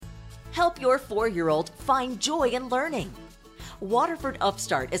Help your 4-year-old find joy in learning. Waterford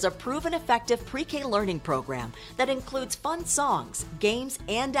Upstart is a proven effective pre-K learning program that includes fun songs, games,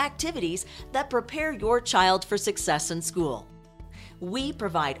 and activities that prepare your child for success in school. We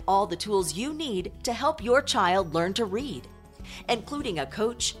provide all the tools you need to help your child learn to read, including a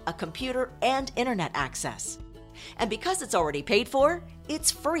coach, a computer, and internet access. And because it's already paid for, it's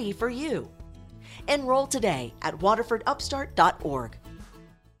free for you. Enroll today at waterfordupstart.org.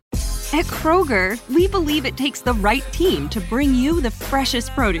 At Kroger, we believe it takes the right team to bring you the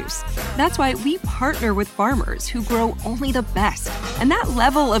freshest produce. That's why we partner with farmers who grow only the best. And that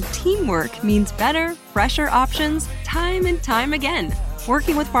level of teamwork means better, fresher options time and time again.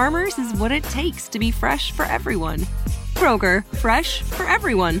 Working with farmers is what it takes to be fresh for everyone. Kroger, fresh for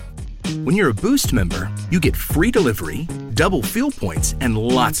everyone. When you're a Boost member, you get free delivery, double fuel points, and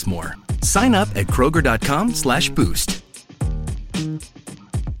lots more. Sign up at Kroger.com/boost.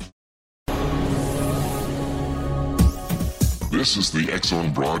 This is the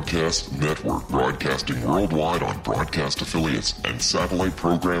X-Zone Broadcast Network, broadcasting worldwide on broadcast affiliates and satellite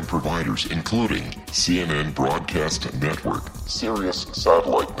program providers, including CNN Broadcast Network, Sirius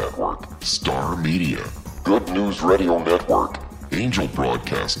Satellite Network, Star Media, Good News Radio Network, Angel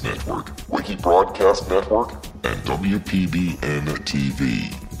Broadcast Network, Wiki Broadcast Network, and WPBN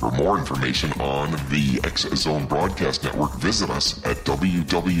TV. For more information on the X-Zone Broadcast Network, visit us at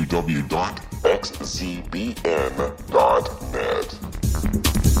www.xzbn.net.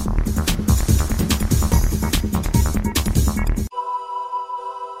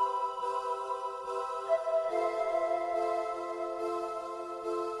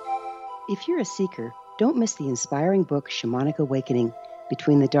 If you're a seeker, don't miss the inspiring book Shamanic Awakening,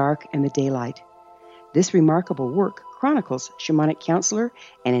 Between the Dark and the Daylight. This remarkable work chronicles shamanic counselor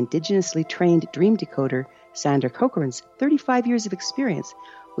and indigenously trained dream decoder Sandra Cochran's 35 years of experience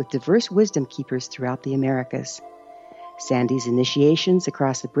with diverse wisdom keepers throughout the Americas. Sandy's initiations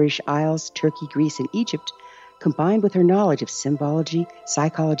across the British Isles, Turkey, Greece, and Egypt, combined with her knowledge of symbology,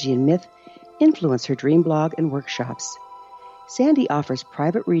 psychology, and myth, influence her dream blog and workshops. Sandy offers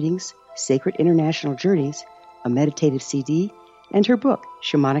private readings, sacred international journeys, a meditative CD, and her book,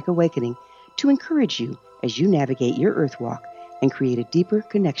 Shamanic Awakening, to encourage you as you navigate your earth walk and create a deeper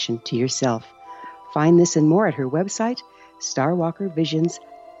connection to yourself. Find this and more at her website,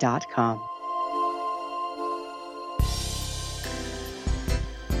 starwalkervisions.com.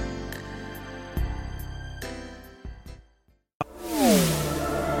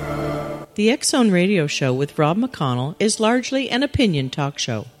 The X-Zone Radio Show with Rob McConnell is largely an opinion talk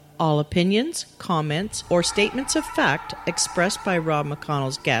show. All opinions, comments, or statements of fact expressed by Rob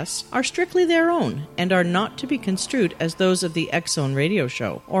McConnell's guests are strictly their own and are not to be construed as those of the X-Zone Radio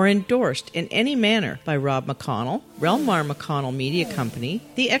Show or endorsed in any manner by Rob McConnell, Relmar McConnell Media Company,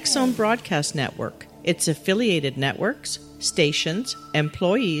 the X-Zone Broadcast Network, its affiliated networks, stations,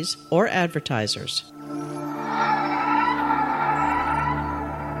 employees, or advertisers.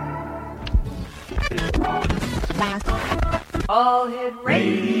 All Hit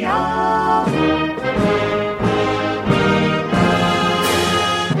Radio.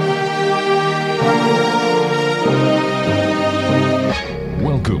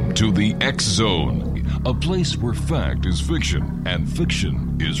 Welcome to the X-Zone, a place where fact is fiction and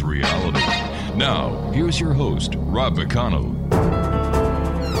fiction is reality. Now, here's your host, Rob McConnell.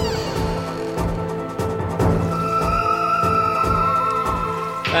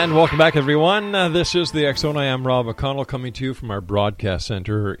 And welcome back, everyone. This is the X-Zone. I am Rob McConnell, coming to you from our broadcast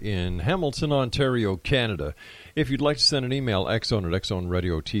center in Hamilton, Ontario, Canada. If you'd like to send an email, xzone at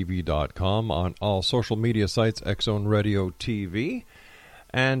xzoneradiotv.com, on all social media sites, X-Zone Radio TV,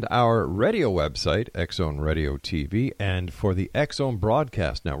 and our radio website, X-Zone Radio TV, and for the X-Zone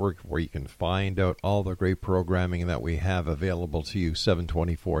Broadcast Network, where you can find out all the great programming that we have available to you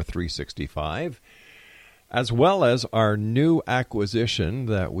 7/24/365. As well as our new acquisition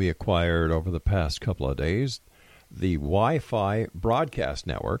that we acquired over the past couple of days, the Wi-Fi Broadcast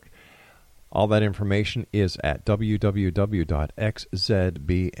Network. All that information is at www.xzbn.net.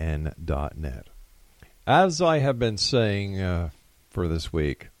 As I have been saying for this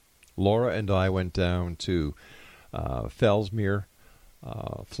week, Laura and I went down to Fellsmere,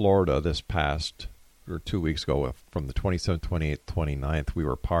 Florida this past, or 2 weeks ago, from the 27th, 28th, 29th. We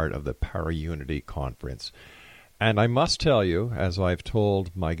were part of the Para-Unity Conference. And I must tell you, as I've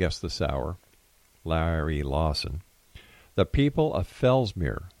told my guest this hour, Larry Lawson, the people of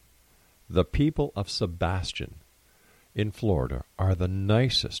Fellsmere, the people of Sebastian in Florida are the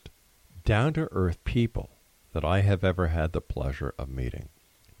nicest, down-to-earth people that I have ever had the pleasure of meeting.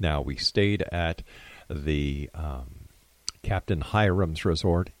 Now, we stayed at the Captain Hiram's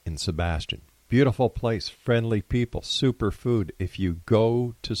Resort in Sebastian. Beautiful place, friendly people, super food. If you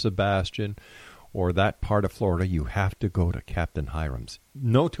go to Sebastian or that part of Florida, you have to go to Captain Hiram's.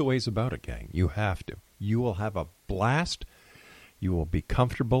 No two ways about it, gang. You have to. You will have a blast. You will be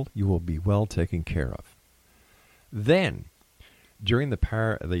comfortable. You will be well taken care of. Then, during the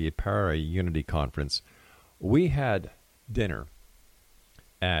Para Unity Conference, we had dinner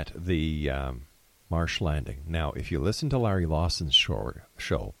at the Marsh Landing. Now, if you listen to Larry Lawson's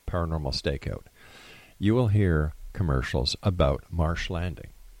show, Paranormal Stakeout, you will hear commercials about Marsh Landing.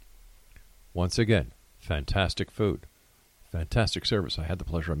 Once again, fantastic food, fantastic service. I had the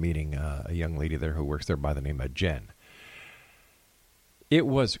pleasure of meeting a young lady there who works there by the name of Jen. It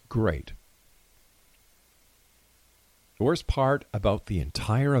was great. The worst part about the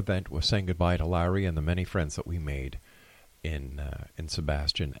entire event was saying goodbye to Larry and the many friends that we made in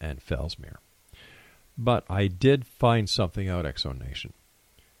Sebastian and Fellsmere. But I did find something out, Exxon Nation.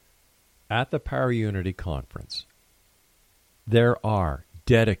 At the Para Unity Conference, there are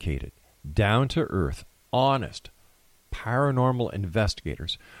dedicated, down-to-earth, honest, paranormal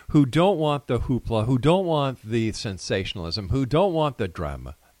investigators who don't want the hoopla, who don't want the sensationalism, who don't want the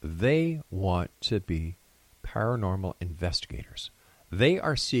drama. They want to be paranormal investigators. They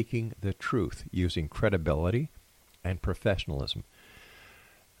are seeking the truth using credibility and professionalism.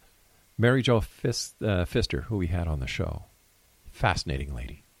 Mary Jo Pfister, who we had on the show, fascinating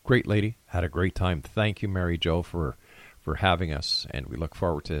lady, great lady, had a great time. Thank you, Mary Jo, for having us, and we look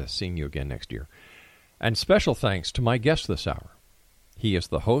forward to seeing you again next year. And special thanks to my guest this hour. He is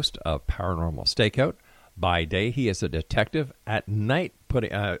the host of Paranormal Stakeout. By day, he is a detective. At night,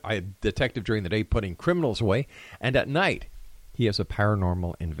 a detective during the day putting criminals away. And at night, he is a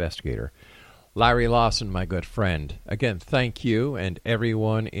paranormal investigator. Larry Lawson, my good friend. Again, thank you and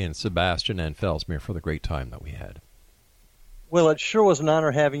everyone in Sebastian and Fellsmere for the great time that we had. Well, it sure was an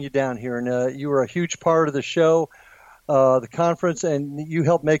honor having you down here, and you were a huge part of the show, the conference, and you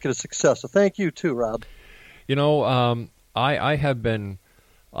helped make it a success. So thank you too, Rob. You know, I have been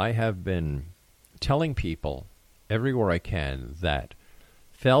telling people everywhere I can that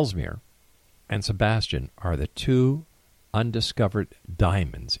Fellsmere and Sebastian are the two undiscovered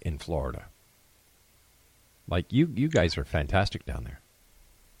diamonds in Florida. Like you guys are fantastic down there.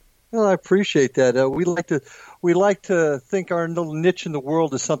 Well, I appreciate that. We like to think our little niche in the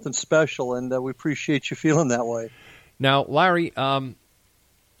world is something special, and we appreciate you feeling that way. Now, Larry,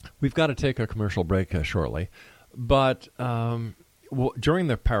 we've got to take a commercial break shortly, but during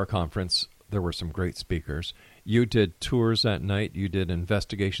the Para Conference, there were some great speakers. You did tours at night. You did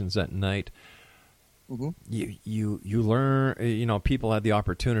investigations at night. Mm-hmm. You learn. You know, people had the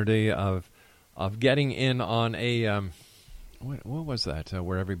opportunity of getting in on a what was that?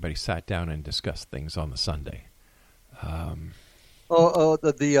 Where everybody sat down and discussed things on the Sunday. The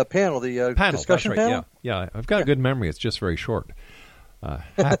panel, the discussion that's right. panel? Yeah. I've got a good memory. It's just very short.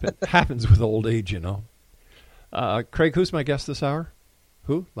 Happens with old age, you know. Craig, who's my guest this hour?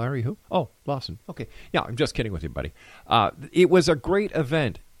 Who? Larry, who? Oh, Lawson. Okay. Yeah, I'm just kidding with you, buddy. It was a great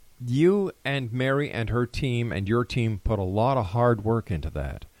event. You and Mary and her team and your team put a lot of hard work into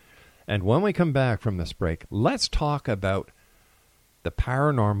that. And when we come back from this break, let's talk about the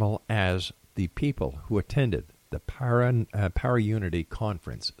paranormal as the people who attended the Para Unity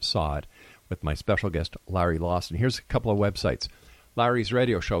Conference saw it with my special guest, Larry Lawson. Here's a couple of websites. Larry's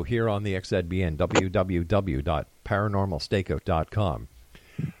radio show here on the XZBN, www.paranormalstakeout.com.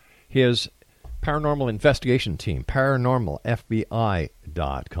 His paranormal investigation team,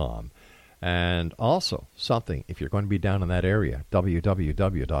 paranormalfbi.com. And also something, if you're going to be down in that area,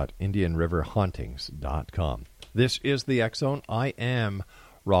 www.indianriverhauntings.com. This is the X-Zone. I am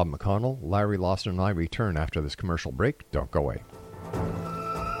Rob McConnell. Larry Lawson and I return after this commercial break. Don't go away.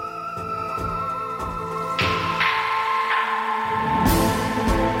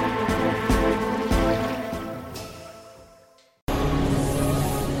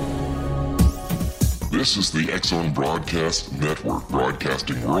 This is the X-Zone Broadcast Network,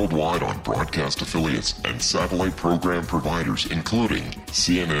 broadcasting worldwide on broadcast affiliates and satellite program providers, including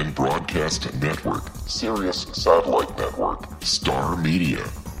CNN Broadcast Network, Sirius Satellite Network, Star Media,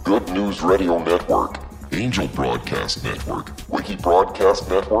 Good News Radio Network, Angel Broadcast Network, Wiki Broadcast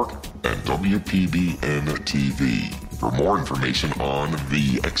Network, and WPBN TV. For more information on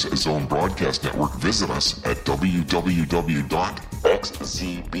the X-Zone Broadcast Network, visit us at www.xzbn.net.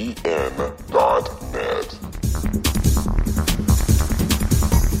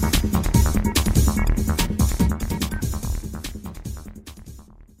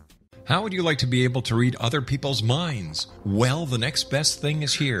 How would you like to be able to read other people's minds? Well, the next best thing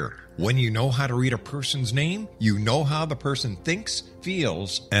is here. When you know how to read a person's name, you know how the person thinks,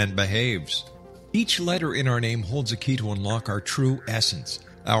 feels, and behaves. Each letter in our name holds a key to unlock our true essence.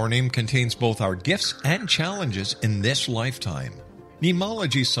 Our name contains both our gifts and challenges in this lifetime.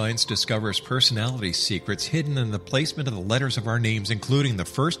 Mnemology science discovers personality secrets hidden in the placement of the letters of our names, including the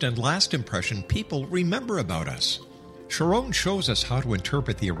first and last impression people remember about us. Sharon shows us how to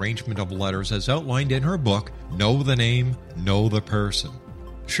interpret the arrangement of letters as outlined in her book, Know the Name, Know the Person.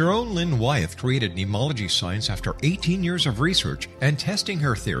 Sharon Lynn Wyeth created mnemology science after 18 years of research and testing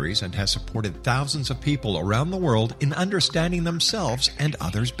her theories, and has supported thousands of people around the world in understanding themselves and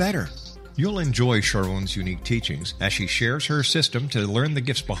others better. You'll enjoy Sharon's unique teachings as she shares her system to learn the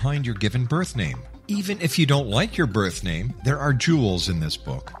gifts behind your given birth name. Even if you don't like your birth name, there are jewels in this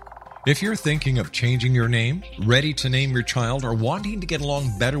book. If you're thinking of changing your name, ready to name your child, or wanting to get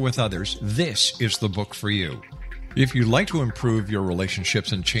along better with others, this is the book for you. If you'd like to improve your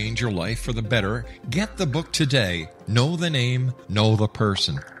relationships and change your life for the better, get the book today, Know the Name, Know the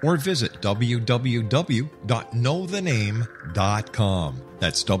Person, or visit www.knowthename.com.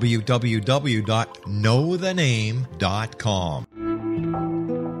 That's www.knowthename.com.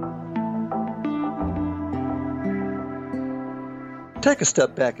 Take a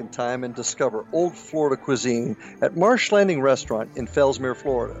step back in time and discover old Florida cuisine at Marsh Landing Restaurant in Fellsmere,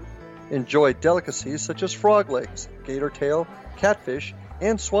 Florida. Enjoy delicacies such as frog legs, gator tail, catfish,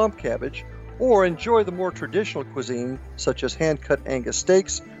 and swamp cabbage, or enjoy the more traditional cuisine such as hand-cut Angus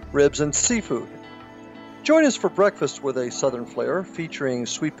steaks, ribs, and seafood. Join us for breakfast with a southern flair featuring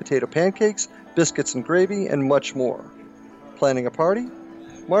sweet potato pancakes, biscuits and gravy, and much more. Planning a party?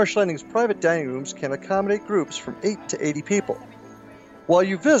 Marsh Landing's private dining rooms can accommodate groups from 8 to 80 people. While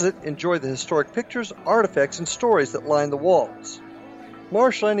you visit, enjoy the historic pictures, artifacts, and stories that line the walls.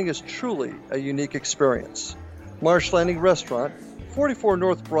 Marsh Landing is truly a unique experience. Marsh Landing Restaurant, 44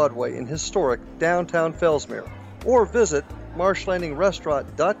 North Broadway in historic downtown Fellsmere, or visit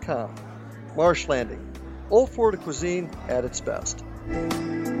marshlandingrestaurant.com. Marsh Landing, old Florida cuisine at its best.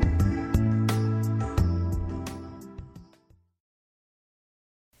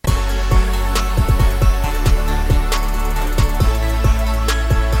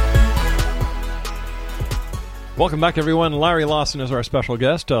 Welcome back, everyone. Larry Lawson is our special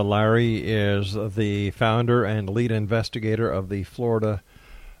guest. Larry is the founder and lead investigator of the Florida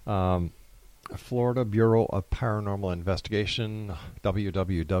Bureau of Paranormal Investigation,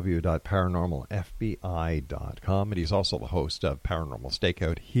 www.paranormalfbi.com. And he's also the host of Paranormal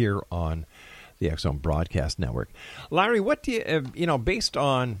Stakeout here on the X Zone Broadcast Network. Larry, what do you, based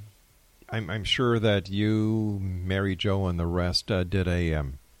on, I'm sure that you, Mary Jo, and the rest did a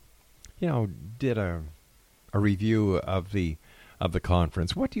review of the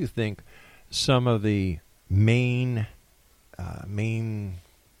conference. What do you think some of the main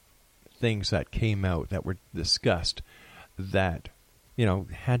things that came out that were discussed that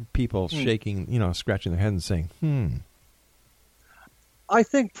had people shaking, scratching their head and saying, I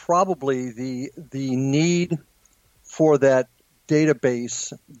think probably the need for that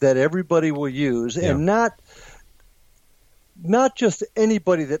database that everybody will use, and not just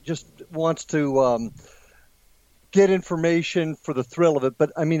anybody that just wants to get information for the thrill of it,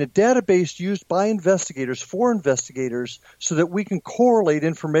 but I mean a database used by investigators for investigators so that we can correlate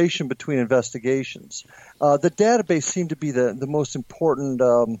information between investigations. The database seemed to be the most important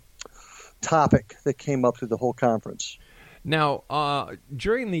topic that came up through the whole conference. Now,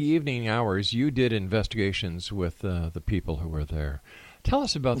 during the evening hours, you did investigations with the people who were there. Tell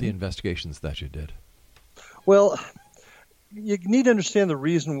us about the investigations that you did. Well, you need to understand the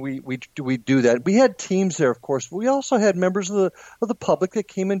reason we do that. We had teams there, of course, but we also had members of the public that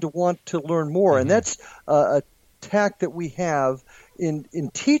came in to want to learn more, and that's a tack that we have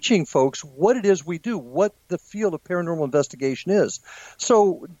in teaching folks what it is we do, what the field of paranormal investigation is.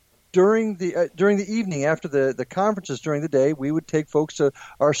 So during the evening, after the conferences during the day, we would take folks to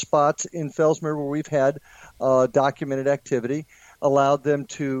our spots in Fellsmere where we've had documented activity, allowed them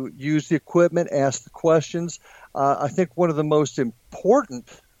to use the equipment, ask the questions. I think one of the most important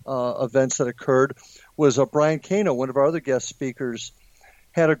events that occurred was Brian Kano, one of our other guest speakers,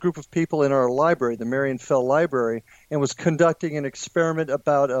 had a group of people in our library, the Marion Fell Library, and was conducting an experiment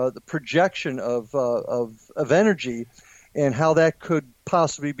about the projection of energy and how that could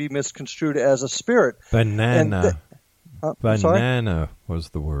possibly be misconstrued as a spirit. Banana. Banana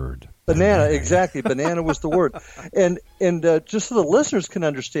was the word. Banana, exactly. Banana was the word. And just so the listeners can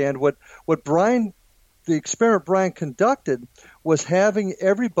understand what Brian, the experiment Brian conducted, was having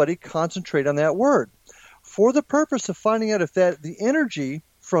everybody concentrate on that word for the purpose of finding out if the energy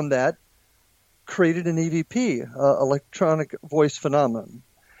from that created an EVP, electronic voice phenomenon.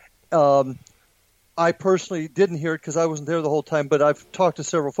 I personally didn't hear it because I wasn't there the whole time, but I've talked to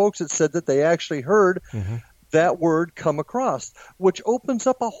several folks that said that they actually heard that word come across, which opens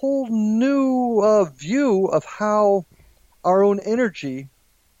up a whole new view of how our own energy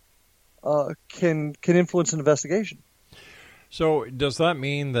can influence an investigation. So does that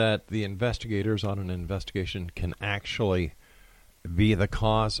mean that the investigators on an investigation can actually be the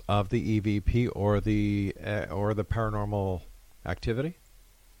cause of the EVP or the paranormal activity?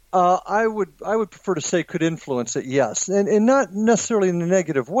 I would prefer to say could influence it, yes, and not necessarily in a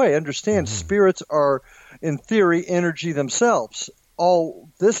negative way. Understand, spirits are, in theory, energy themselves. All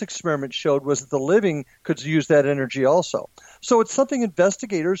this experiment showed was that the living could use that energy also. So it's something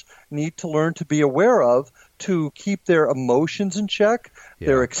investigators need to learn to be aware of to keep their emotions in check,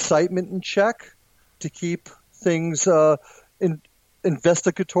 their excitement in check, to keep things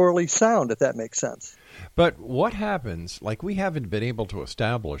investigatorily sound, if that makes sense. But what happens, like we haven't been able to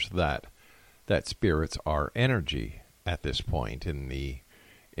establish that spirits are energy at this point in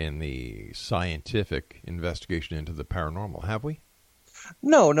the scientific investigation into the paranormal, have we?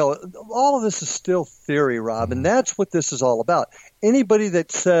 No. All of this is still theory, Rob, and that's what this is all about. Anybody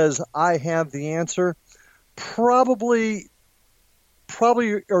that says, I have the answer, probably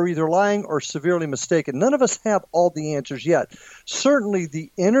are either lying or severely mistaken. None of us have all the answers yet. Certainly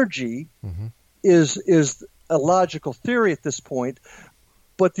the energy is a logical theory at this point,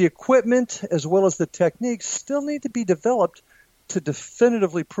 but the equipment as well as the techniques still need to be developed to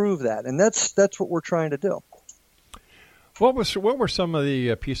definitively prove that, and that's what we're trying to do. What were some of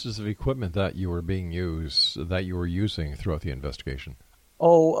the pieces of equipment that you were using throughout the investigation? A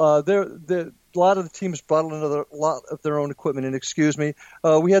lot of the teams brought a lot of their own equipment in. Excuse me.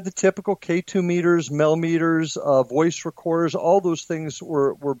 We had the typical K2 meters, Mel meters, voice recorders. All those things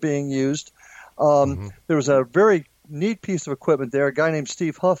were being used. There was a very neat piece of equipment there. A guy named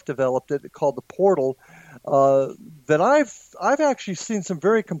Steve Huff developed it called the Portal. That I've actually seen some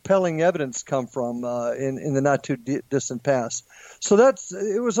very compelling evidence come from in the not too distant past. So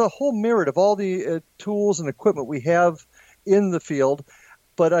it was a whole myriad of all the tools and equipment we have in the field.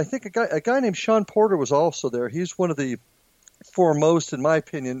 But I think a guy named Sean Porter was also there. He's one of the foremost, in my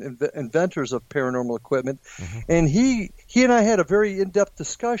opinion, inventors of paranormal equipment, and he and I had a very in-depth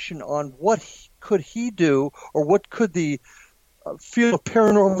discussion on what could he do, or what could the field of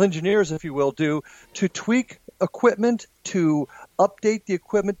paranormal engineers, if you will, do to tweak equipment, to update the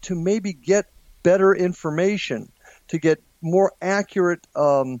equipment, to maybe get better information, to get more accurate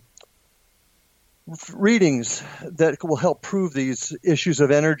readings that will help prove these issues of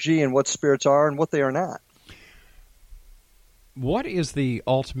energy and what spirits are and what they are not. What is the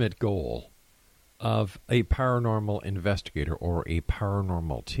ultimate goal of a paranormal investigator or a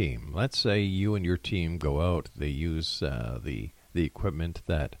paranormal team? Let's say you and your team go out, they use the equipment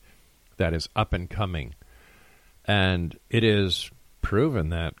that is up and coming, and it is proven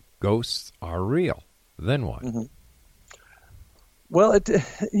that ghosts are real. Then what? Well,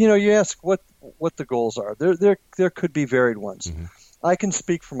 you ask what the goals are. There could be varied ones. I can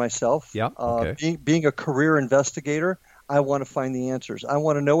speak for myself. Yeah. Okay. Being a career investigator, I want to find the answers. I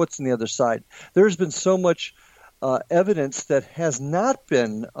want to know what's on the other side. There's been so much evidence that has not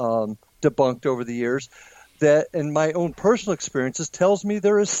been debunked over the years that, in my own personal experiences, tells me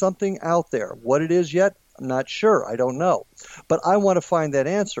there is something out there. What it is yet, I'm not sure. I don't know. But I want to find that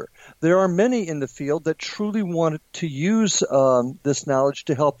answer. There are many in the field that truly want to use this knowledge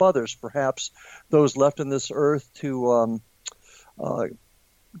to help others, perhaps those left on this earth to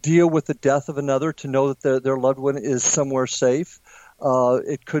deal with the death of another, to know that their loved one is somewhere safe.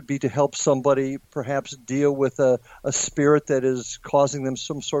 It could be to help somebody perhaps deal with a spirit that is causing them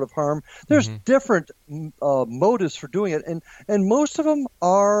some sort of harm. There's different motives for doing it, and most of them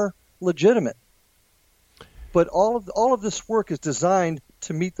are legitimate. But all of this work is designed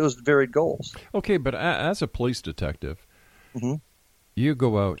to meet those varied goals. Okay, but as a police detective, you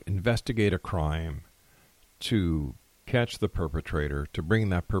go out, investigate a crime to catch the perpetrator, to bring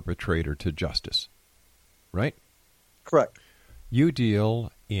that perpetrator to justice, right? Correct. You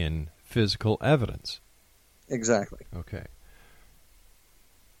deal in physical evidence. Exactly. Okay.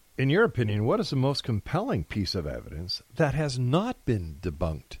 In your opinion, what is the most compelling piece of evidence that has not been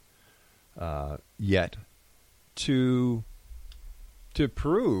debunked yet to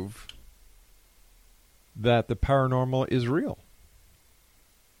prove that the paranormal is real?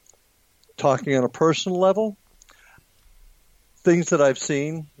 Talking on a personal level, things that I've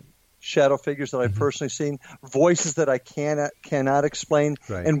seen, shadow figures that I've personally seen, voices that I cannot explain,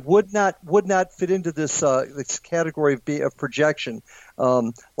 Right. and would not fit into this category of projection,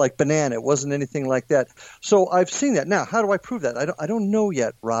 like banana. It wasn't anything like that. So I've seen that. Now, how do I prove that? I don't know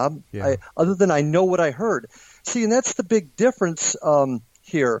yet, Rob. Yeah. Other than I know what I heard. See, and that's the big difference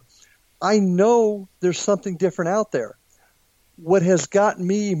here. I know there's something different out there. What has got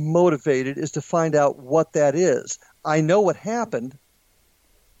me motivated is to find out what that is. I know what happened.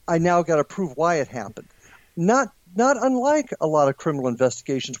 I now got to prove why it happened. Not unlike a lot of criminal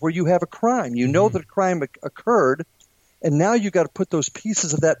investigations where you have a crime. You know that a crime occurred, and now you got to put those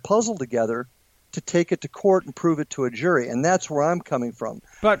pieces of that puzzle together to take it to court and prove it to a jury. And that's where I'm coming from.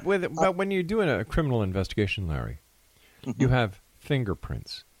 But when you're doing a criminal investigation, Larry, you have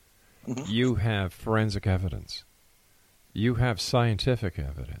fingerprints. You have forensic evidence. You have scientific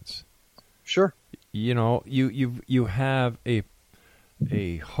evidence. Sure. You know, you have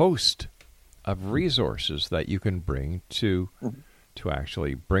a host of resources that you can bring to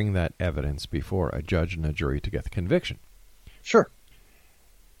actually bring that evidence before a judge and a jury to get the conviction. Sure.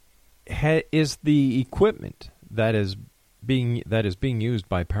 Is the equipment that is being used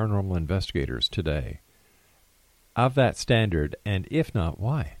by paranormal investigators today of that standard, and if not,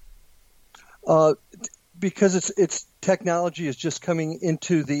 why? Because its technology is just coming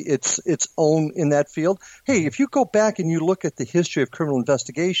into its own in that field. Hey, if you go back and you look at the history of criminal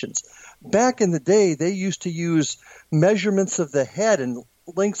investigations, back in the day, they used to use measurements of the head and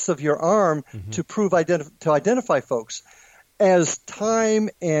lengths of your arm to identify folks. As time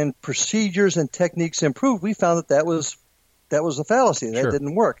and procedures and techniques improved, we found that was a fallacy. That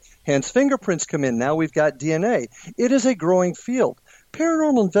didn't work. Hence, fingerprints come in. Now we've got DNA. It is a growing field.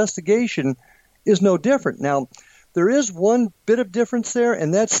 Paranormal investigation is no different. Now, there is one bit of difference there,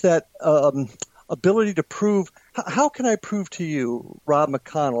 and that's that ability to prove. How can I prove to you, Rob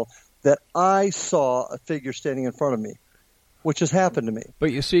McConnell, that I saw a figure standing in front of me, which has happened to me?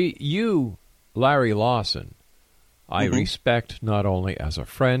 But you see, you, Larry Lawson, I respect not only as a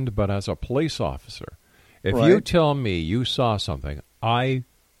friend, but as a police officer. If you tell me you saw something, I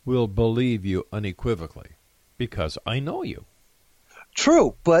will believe you unequivocally because I know you.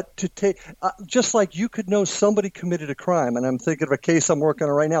 True, but to take just like you could know somebody committed a crime, and I'm thinking of a case I'm working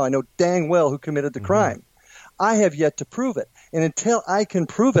on right now. I know dang well who committed the crime. I have yet to prove it, and until I can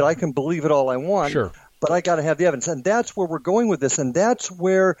prove it, I can believe it all I want. Sure. But I got to have the evidence, and that's where we're going with this, and that's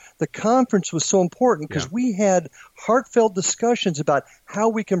where the conference was so important because we had heartfelt discussions about how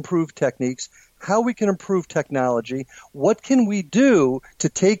we can improve techniques, how we can improve technology, what can we do to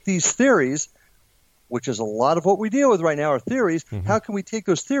take these theories, which is a lot of what we deal with right now are theories. How can we take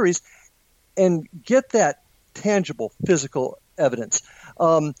those theories and get that tangible physical evidence?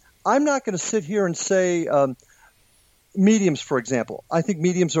 I'm not going to sit here and say mediums, for example. I think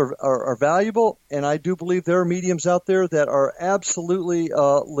mediums are valuable, and I do believe there are mediums out there that are absolutely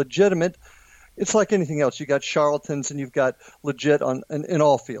legitimate. It's like anything else. You got charlatans and you've got legit in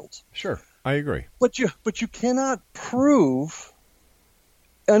all fields. Sure, I agree. But you cannot prove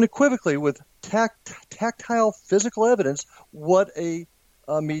unequivocally with tactile physical evidence what a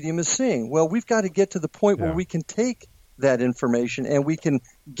medium is seeing. Well, we've got to get to the point where we can take that information and we can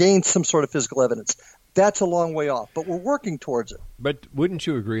gain some sort of physical evidence. That's a long way off, but we're working towards it. But wouldn't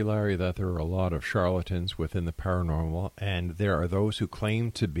you agree, Larry, that there are a lot of charlatans within the paranormal, and there are those who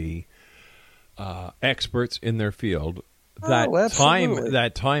claim to be experts in their field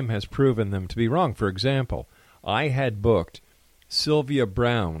that time has proven them to be wrong? For example, I had booked Sylvia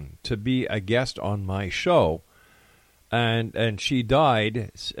Brown to be a guest on my show, and she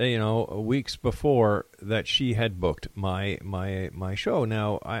died, weeks before that she had booked my show.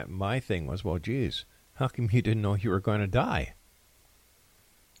 Now, my thing was, well, geez, how come you didn't know you were going to die?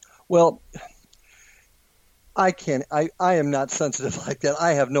 Well, I am not sensitive like that.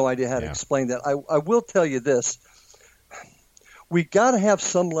 I have no idea how to explain that. I will tell you this. We got to have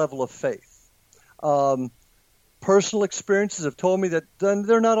some level of faith. Personal experiences have told me that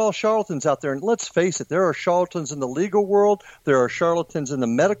they're not all charlatans out there. And let's face it, there are charlatans in the legal world. There are charlatans in the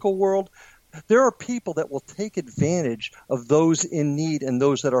medical world. There are people that will take advantage of those in need and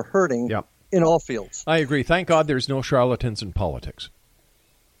those that are hurting in all fields. I agree. Thank God there's no charlatans in politics.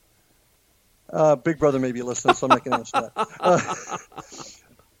 Big Brother may be listening, so I'm not going to answer that.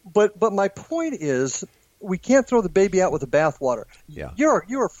 But my point is, we can't throw the baby out with the bathwater. Yeah.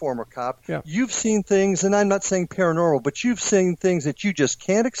 You're a former cop. Yeah. You've seen things, and I'm not saying paranormal, but you've seen things that you just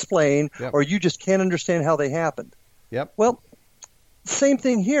can't explain or you just can't understand how they happened. Yep. Well, same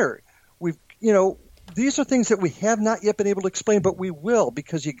thing here. These are things that we have not yet been able to explain, but we will,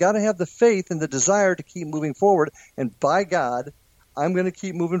 because you got to have the faith and the desire to keep moving forward. And by God, I'm going to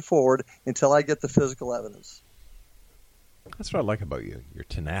keep moving forward until I get the physical evidence. That's what I like about you. Your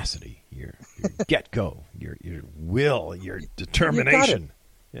tenacity, your get-go, your will, your determination.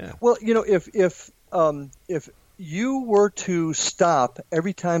 Yeah. Well, if you were to stop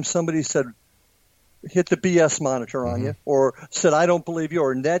every time somebody said, hit the BS monitor on you, or said, I don't believe you,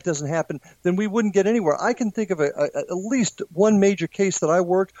 or that doesn't happen, then we wouldn't get anywhere. I can think of at least one major case that I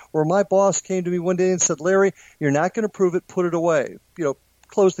worked where my boss came to me one day and said, Larry, you're not going to prove it, put it away.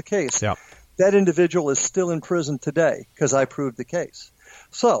 Close the case. Yeah. That individual is still in prison today because I proved the case.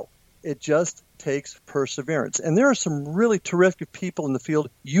 So it just takes perseverance. And there are some really terrific people in the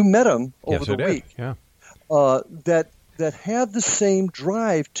field. You met them over the week. Yeah. That have the same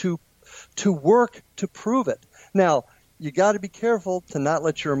drive to work to prove it. Now, you got to be careful to not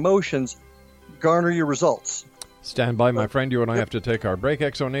let your emotions garner your results. Stand by, my friend. You and I have to take our break.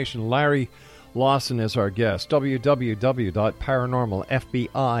 Exonation Larry Lawson is our guest.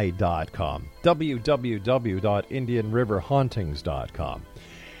 www.paranormalfbi.com, www.indianriverhauntings.com.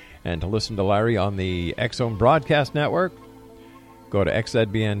 And to listen to Larry on the X-Zone Broadcast Network, go to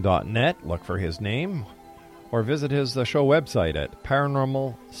xzbn.net, look for his name, or visit his show website at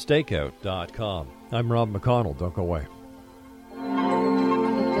paranormalstakeout.com. I'm Rob McConnell. Don't go away.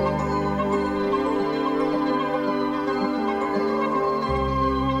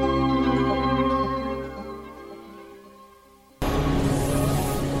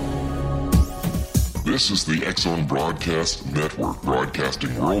 This is the X-Zone Broadcast Network,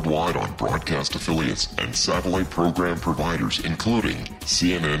 broadcasting worldwide on broadcast affiliates and satellite program providers, including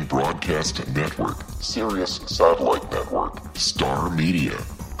CNN Broadcast Network, Sirius Satellite Network, Star Media,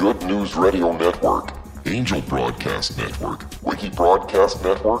 Good News Radio Network, Angel Broadcast Network, Wiki Broadcast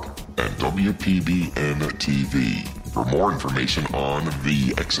Network, and WPBN TV. For more information on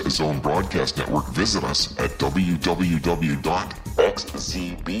the X-Zone Broadcast Network, visit us at www.xzbn.net.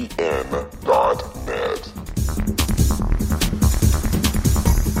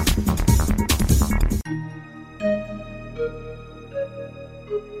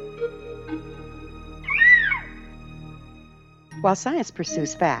 While science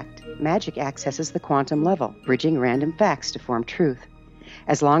pursues fact, magic accesses the quantum level, bridging random facts to form truth.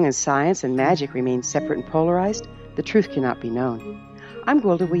 As long as science and magic remain separate and polarized, the truth cannot be known. I'm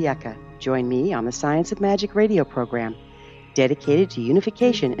Gwilda Wiyaka. Join me on the Science of Magic radio program, dedicated to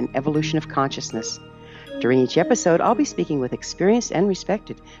unification and evolution of consciousness. During each episode, I'll be speaking with experienced and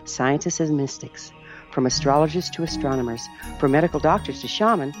respected scientists and mystics. From astrologers to astronomers, from medical doctors to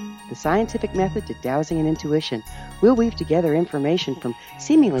shaman, the scientific method to dowsing and intuition, we'll weave together information from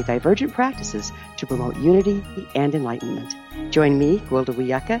seemingly divergent practices to promote unity and enlightenment. Join me, Gwilda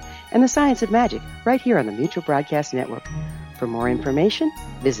Wiyaka, and the Science of Magic right here on the Mutual Broadcast Network. For more information,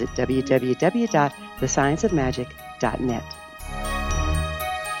 visit www.thescienceofmagic.net.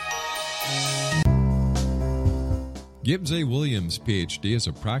 Gibbs A. Williams, Ph.D., is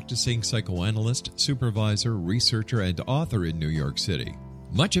a practicing psychoanalyst, supervisor, researcher, and author in New York City.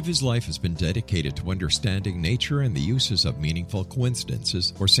 Much of his life has been dedicated to understanding nature and the uses of meaningful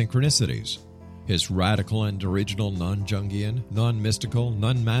coincidences or synchronicities. His radical and original non-Jungian, non-mystical,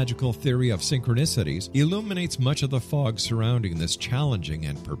 non-magical theory of synchronicities illuminates much of the fog surrounding this challenging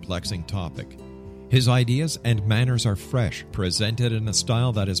and perplexing topic. His ideas and manners are fresh, presented in a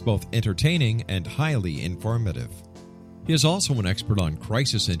style that is both entertaining and highly informative. He is also an expert on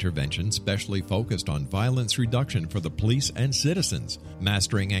crisis intervention, specially focused on violence reduction for the police and citizens,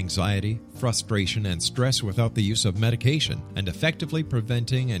 mastering anxiety, frustration, and stress without the use of medication, and effectively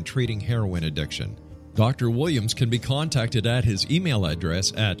preventing and treating heroin addiction. Dr. Williams can be contacted at his email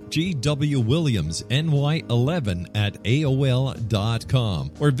address at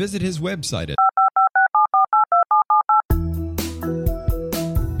gwwilliamsny11@aol.com or visit his website at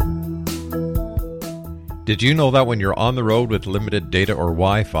Did you know that when you're on the road with limited data or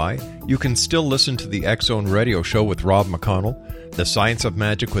Wi-Fi, you can still listen to the X-Zone radio show with Rob McConnell, The Science of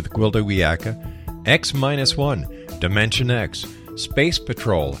Magic with Gwilda Wiyaka, X-1, Dimension X, Space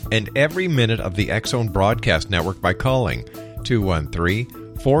Patrol, and every minute of the X-Zone Broadcast Network by calling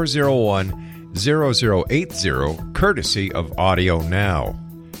 213-401-0080, courtesy of Audio Now.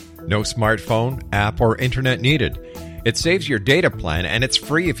 No smartphone, app, or internet needed. It saves your data plan, and it's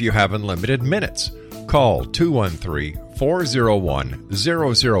free if you have unlimited minutes. Call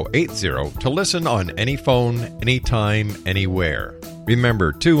 213-401-0080 to listen on any phone, anytime, anywhere.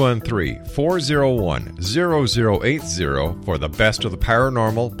 Remember 213-401-0080 for the best of the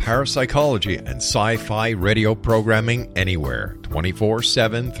paranormal, parapsychology, and sci-fi radio programming anywhere,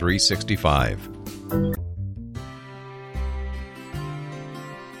 24/7, 365.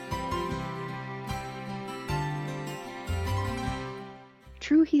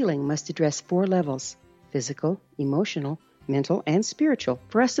 healing must address 4 levels: physical, emotional, mental, and spiritual,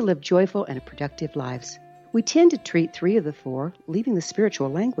 for us to live joyful and productive lives. We tend to treat 3 of the 4, leaving the spiritual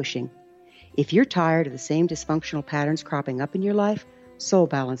languishing. If you're tired of the same dysfunctional patterns cropping up in your life, Soul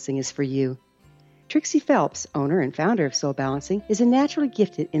Balancing is for you. Trixie Phelps, owner and founder of Soul Balancing, is a naturally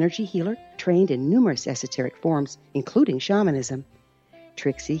gifted energy healer trained in numerous esoteric forms, including shamanism.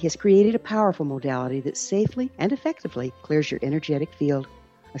 Trixie has created a powerful modality that safely and effectively clears your energetic field.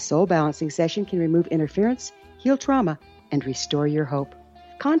 A Soul Balancing session can remove interference, heal trauma, and restore your hope.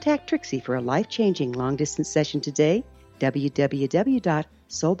 Contact Trixie for a life-changing long-distance session today.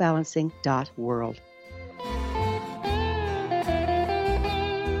 www.soulbalancing.world.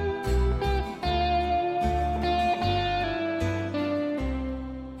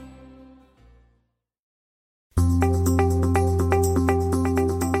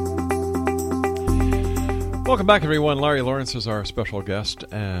 Welcome back, everyone. Larry Lawrence is our special guest,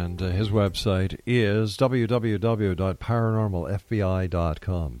 and his website is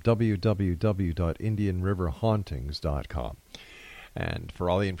www.paranormalfbi.com, www.indianriverhauntings.com. And for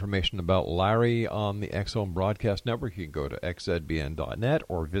all the information about Larry on the X-Zone Broadcast Network, you can go to xzbn.net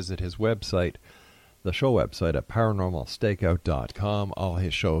or visit his website, the show website, at paranormalstakeout.com. All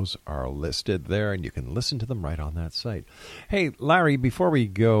his shows are listed there, and you can listen to them right on that site. Hey, Larry, before we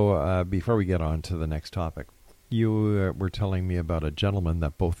get on to the next topic, you were telling me about a gentleman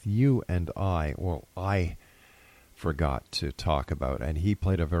that both you and I forgot to talk about, and he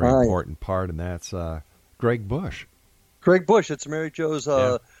played a very important part, and that's Greg Bush. Greg Bush, it's Mary Jo's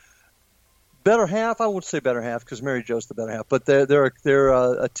better half. I won't say better half because Mary Jo's the better half, but they're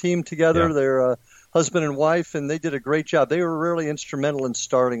a team together. Yeah. They're husband and wife, and they did a great job. They were really instrumental in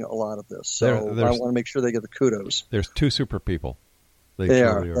starting a lot of this, so I want to make sure they get the kudos. There's 2 super people. They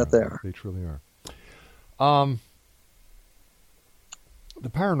truly are. They are. They truly are. The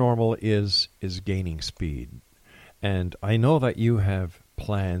paranormal is gaining speed, and I know that you have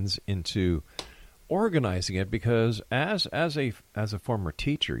plans into organizing it because as a former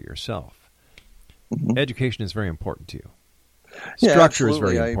teacher yourself, education is very important to you. Structure is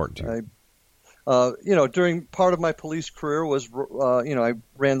very important to you. During part of my police career was, I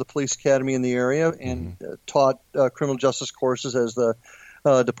ran the police academy in the area and taught criminal justice courses as the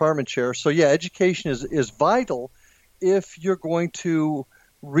department chair. So, education is vital if you're going to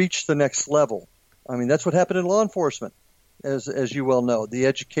reach the next level. I mean, that's what happened in law enforcement, as you well know. The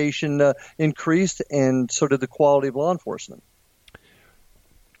education increased, and so did the quality of law enforcement.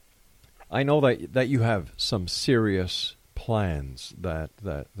 I know that you have some serious plans that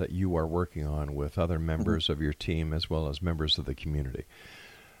you are working on with other members of your team as well as members of the community.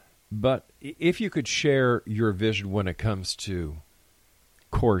 But if you could share your vision when it comes to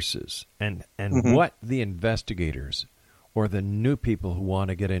courses and what the investigators or the new people who want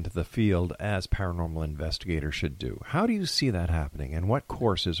to get into the field as paranormal investigators should do, how do you see that happening, and what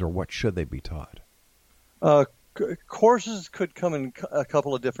courses or what should they be taught? Courses could come in a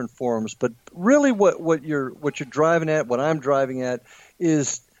couple of different forms, but really what you're driving at, what I'm driving at,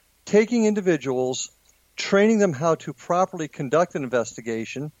 is taking individuals, training them how to properly conduct an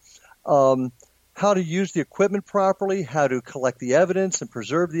investigation, how to use the equipment properly, how to collect the evidence and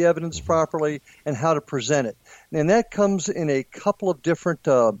preserve the evidence properly, and how to present it. And that comes in a couple of different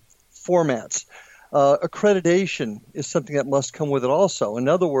formats. Accreditation is something that must come with it also. In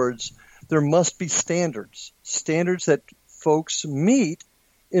other words, there must be standards that folks meet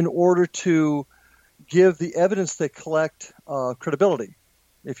in order to give the evidence they collect credibility,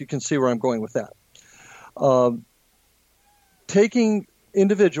 if you can see where I'm going with that. Taking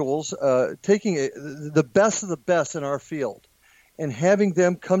individuals, the best of the best in our field, and having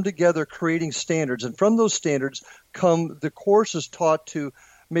them come together creating standards. And from those standards come the courses taught to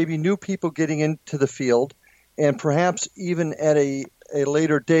maybe new people getting into the field, and perhaps even at a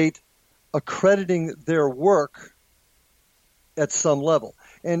later date accrediting their work at some level.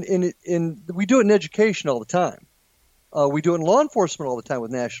 And we do it in education all the time. We do it in law enforcement all the time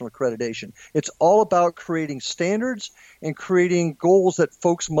with national accreditation. It's all about creating standards and creating goals that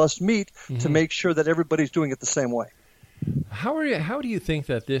folks must meet to make sure that everybody's doing it the same way. How do you think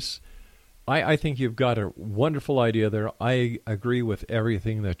that this? I think you've got a wonderful idea there. I agree with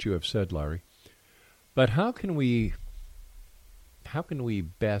everything that you have said, Larry. But how can we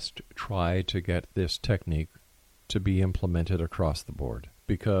best try to get this technique to be implemented across the board?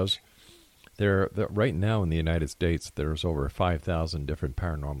 Because right now in the United States, there's over 5,000 different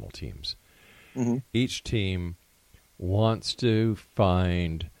paranormal teams. Each team wants to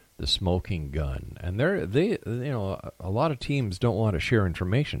find the smoking gun, and a lot of teams don't want to share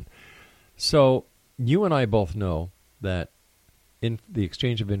information. So you and I both know that the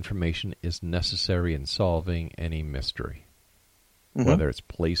exchange of information is necessary in solving any mystery, whether it's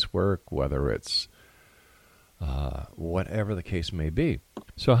police work, whether it's whatever the case may be.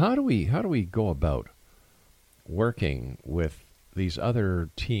 So how do we go about working with these other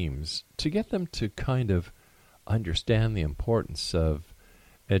teams to get them to kind of understand the importance of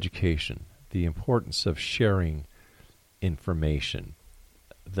education, the importance of sharing information,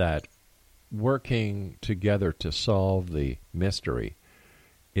 that working together to solve the mystery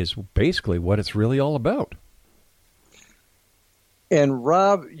is basically what it's really all about? And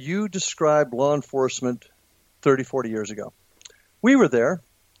Rob, you described law enforcement 30, 40 years ago. We were there.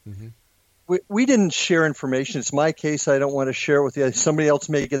 Mm-hmm. We didn't share information. It's my case. I don't want to share it with you. Somebody else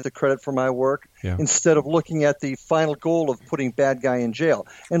may get the credit for my work, instead of looking at the final goal of putting bad guy in jail.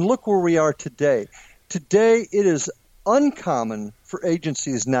 And look where we are today. Today, it is uncommon for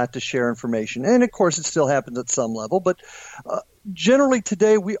agencies not to share information. And, of course, it still happens at some level. But generally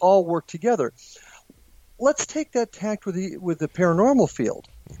today, we all work together. Let's take that tact with the paranormal field.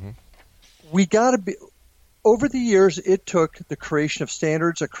 Mm-hmm. We got to be... Over the years, it took the creation of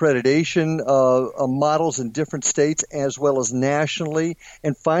standards, accreditation, models in different states as well as nationally,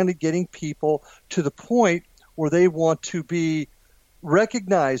 and finally getting people to the point where they want to be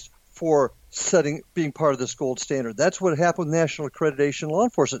recognized for being part of this gold standard. That's what happened with national accreditation law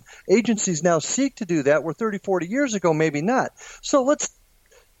enforcement. Agencies now seek to do that, where 30, 40 years ago, maybe not. So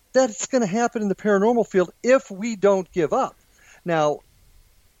that's going to happen in the paranormal field if we don't give up. Now,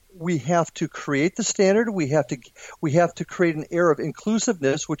 we have to create the standard. We have to create an air of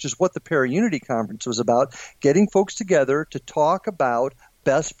inclusiveness, which is what the Para-Unity Conference was about, getting folks together to talk about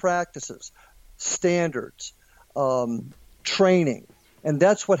best practices, standards, training. And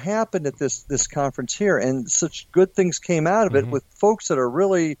that's what happened at this conference here. And such good things came out of it with folks that are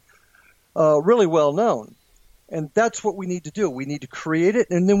really, really well known. And that's what we need to do. We need to create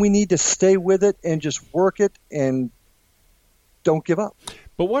it, and then we need to stay with it and just work it and don't give up.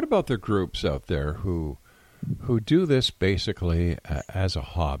 But what about the groups out there who do this basically as a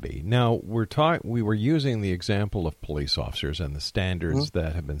hobby? Now, we were using the example of police officers and the standards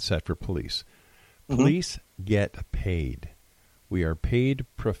that have been set for police. Police get paid. We are paid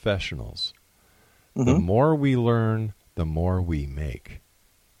professionals. The more we learn, the more we make.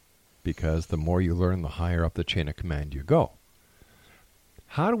 Because the more you learn, the higher up the chain of command you go.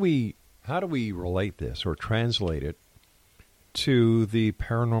 How do we relate this or translate it to the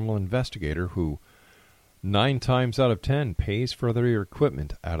paranormal investigator who 9 times out of 10 pays for their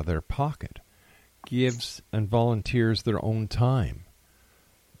equipment out of their pocket, gives and volunteers their own time?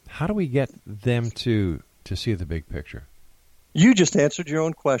 How do we get them to see the big picture? You just answered your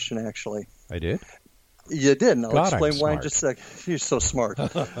own question, actually. I did? You did, and I'll explain why in just a second. You're so smart.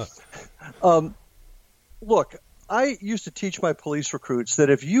 Look, I used to teach my police recruits that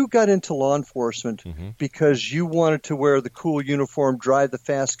if you got into law enforcement because you wanted to wear the cool uniform, drive the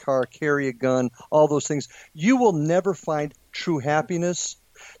fast car, carry a gun, all those things, you will never find true happiness.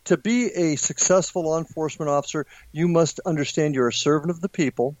 To be a successful law enforcement officer, you must understand you're a servant of the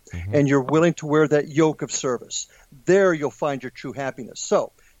people and you're willing to wear that yoke of service. There you'll find your true happiness.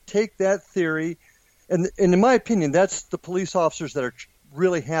 So take that theory, and in my opinion, that's the police officers that are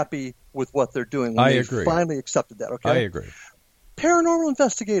really happy with what they're doing. I agree. Finally accepted that, okay? I agree. Paranormal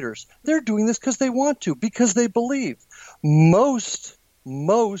investigators, they're doing this because they want to, because they believe. Most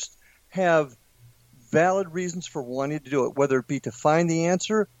have valid reasons for wanting to do it, whether it be to find the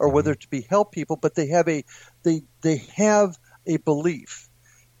answer or whether it to be help people, but they have a belief.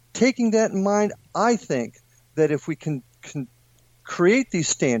 Taking that in mind, I think that if we can create these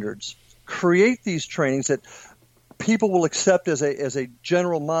standards, create these trainings that people will accept as a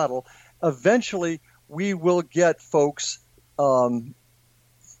general model, eventually we will get folks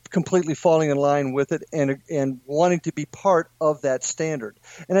completely falling in line with it and wanting to be part of that standard.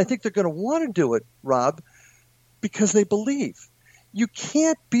 And I think they're going to want to do it, Rob, because they believe. You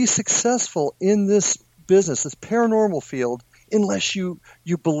can't be successful in this business, this paranormal field, unless you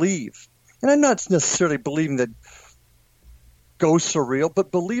believe. And I'm not necessarily believing that ghosts are real,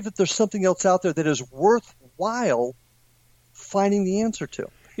 but believe that there's something else out there that is worthwhile finding the answer to.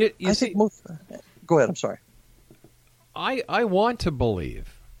 Go ahead, I'm sorry. I want to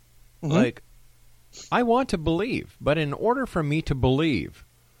believe. Like, I want to believe, but in order for me to believe,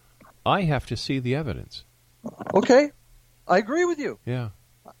 I have to see the evidence. Okay. I agree with you. Yeah.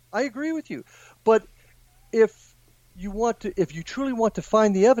 I agree with you. But if you truly want to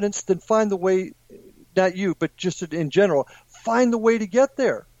find the evidence, then find the way, not you, but just in general, find the way to get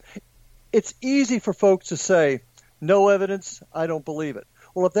there. It's easy for folks to say, no evidence, I don't believe it.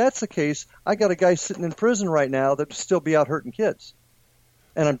 Well, if that's the case, I got a guy sitting in prison right now that would still be out hurting kids.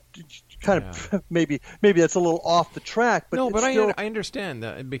 And I'm kind of maybe that's a little off the track, but no, but still... I understand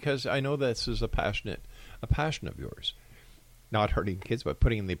that, because I know this is a passion of yours, not hurting kids, but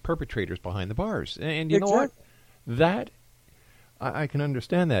putting the perpetrators behind the bars. And you know what? That I can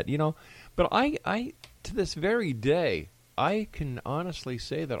understand that, but I to this very day, I can honestly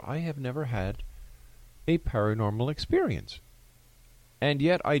say that I have never had a paranormal experience, and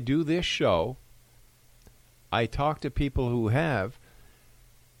yet I do this show. I talk to people who have.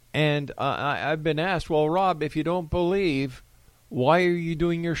 And I've been asked, well, Rob, if you don't believe, why are you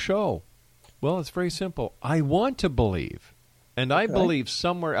doing your show? Well, it's very simple. I want to believe. And I believe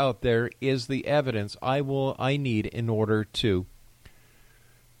somewhere out there is the evidence I need in order to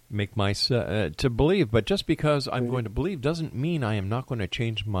make my to believe. But just because I'm going to believe doesn't mean I am not going to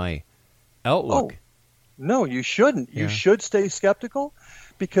change my outlook. Oh, no, you shouldn't. Yeah. You should stay skeptical.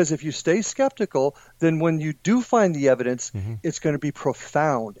 Because if you stay skeptical, then when you do find the evidence, it's going to be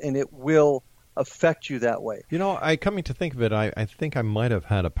profound, and it will affect you that way. Coming to think of it, I think I might have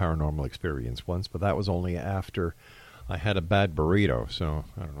had a paranormal experience once, but that was only after I had a bad burrito, so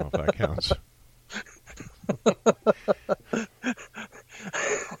I don't know if that counts.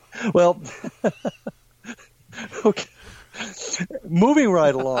 Well, okay. Moving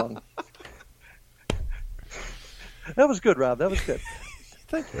right along. That was good, Rob. That was good.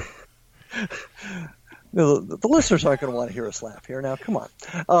 Thank you. The listeners aren't going to want to hear us laugh here. Now, come on.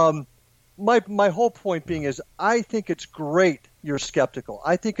 My whole point being is I think it's great you're skeptical.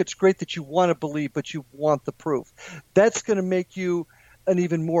 I think it's great that you want to believe, but you want the proof. That's going to make you an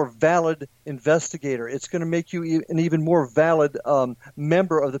even more valid investigator. It's going to make you an even more valid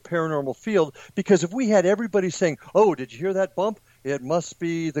member of the paranormal field, because if we had everybody saying, oh, did you hear that bump? It must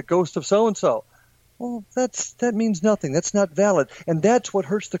be the ghost of so-and-so. Well, that means nothing. That's not valid. And that's what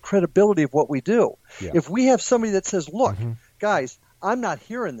hurts the credibility of what we do. Yeah. If we have somebody that says, look, guys, I'm not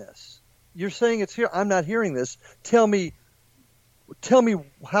hearing this. You're saying it's here. I'm not hearing this. Tell me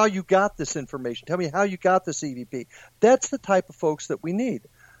how you got this information. Tell me how you got this EVP. That's the type of folks that we need.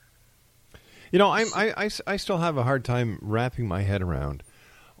 I still have a hard time wrapping my head around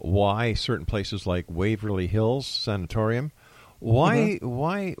why certain places like Waverly Hills Sanatorium, why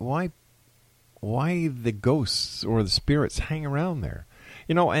the ghosts or the spirits hang around there,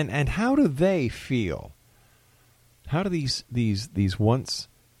 and how do they feel? How do these once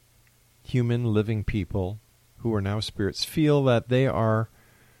human living people who are now spirits feel that they are,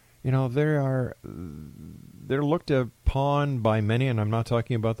 they're looked upon by many, and I'm not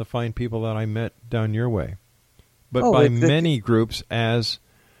talking about the fine people that I met down your way, but by many groups as,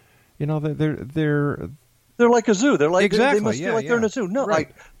 they're like a zoo. They're like exactly. They must feel like they're in a zoo. No, right.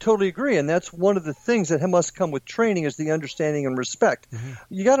 I totally agree, and that's one of the things that must come with training is the understanding and respect.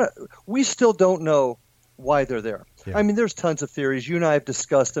 We still don't know why they're there. Yeah. I mean, there's tons of theories. You and I have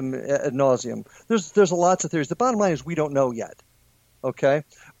discussed them ad nauseum. There's lots of theories. The bottom line is we don't know yet. Okay,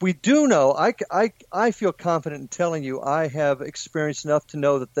 we do know. I feel confident in telling you I have experienced enough to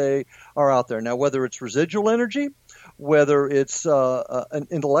know that they are out there. Now, whether it's residual energy, whether it's an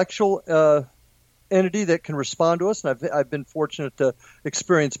intellectual entity that can respond to us, and I've been fortunate to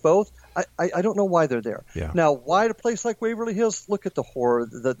experience both. I don't know why they're there. Yeah. Now, why a place like Waverly Hills? Look at the horror,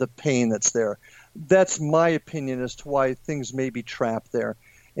 the pain that's there. That's my opinion as to why things may be trapped there,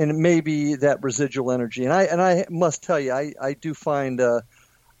 and it may be that residual energy. And I must tell you, I do find that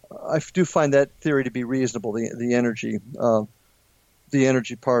theory to be reasonable. The energy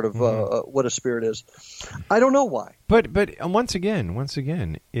part of what a spirit is. I don't know why. But once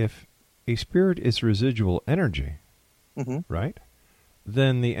again, if a spirit is residual energy, right?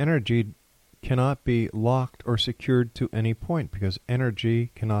 Then the energy cannot be locked or secured to any point, because energy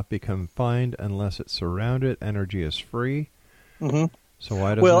cannot be confined unless it's surrounded. Energy is free. So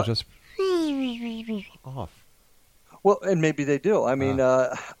why doesn't it just off? Well, and maybe they do. I mean,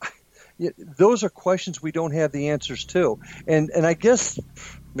 those are questions we don't have the answers to. And I guess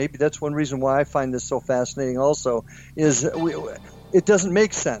maybe that's one reason why I find this so fascinating also, is it doesn't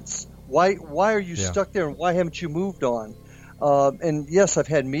make sense. Why are you stuck there, and why haven't you moved on? And yes, I've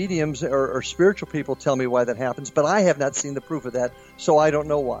had mediums or spiritual people tell me why that happens, but I have not seen the proof of that, so I don't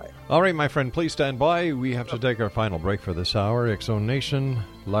know why. All right, my friend, please stand by. We have to take our final break for this hour. X-Zone Nation,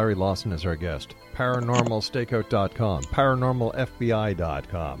 Larry Lawson is our guest. ParanormalStakeout.com,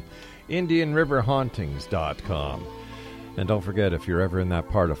 ParanormalFBI.com, IndianRiverHauntings.com. And don't forget, if you're ever in that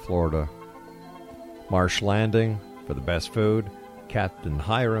part of Florida, Marsh Landing for the best food, Captain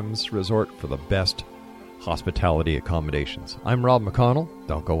Hiram's Resort for the best hospitality accommodations. I'm Rob McConnell.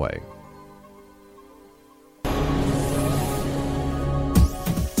 Don't go away.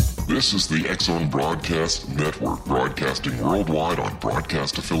 This is the X-Zone Broadcast Network, broadcasting worldwide on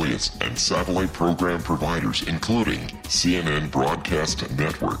broadcast affiliates and satellite program providers, including CNN Broadcast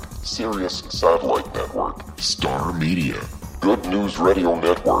Network, Sirius Satellite Network, Star Media, Good News Radio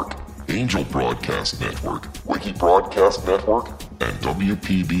Network, Angel Broadcast Network, Wiki Broadcast Network, and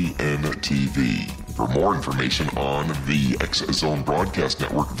WPBN TV. For more information on the X-Zone Broadcast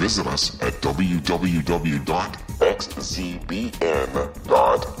Network, visit us at www.xzbn.net.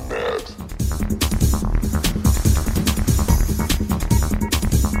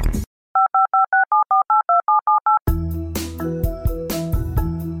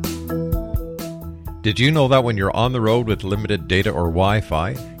 Did you know that when you're on the road with limited data or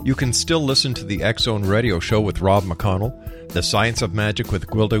Wi-Fi, you can still listen to the X-Zone Radio Show with Rob McConnell, The Science of Magic with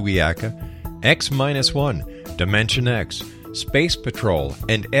Gwilda Wiyaka, X-1, Dimension X, Space Patrol,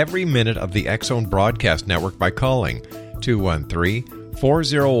 and every minute of the X-Zone Broadcast Network by calling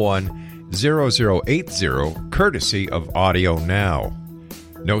 213-401-0080, courtesy of Audio Now.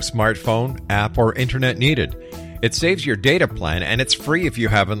 No smartphone, app, or internet needed. It saves your data plan, and it's free if you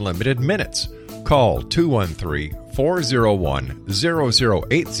have unlimited minutes. Call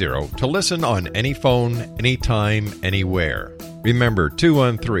 213-401-0080 to listen on any phone, anytime, anywhere. Remember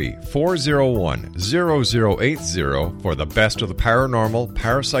 213-401-0080 for the best of the paranormal,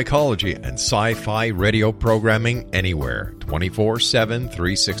 parapsychology, and sci-fi radio programming anywhere, 24/7,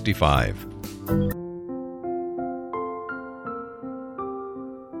 365.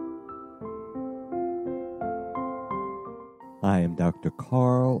 I am Dr.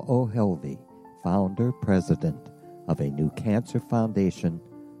 Carl O'Helvey, founder, president of a new cancer foundation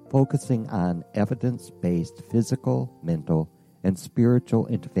focusing on evidence-based physical, mental, and spiritual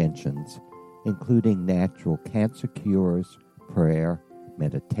interventions, including natural cancer cures, prayer,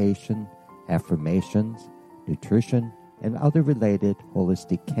 meditation, affirmations, nutrition, and other related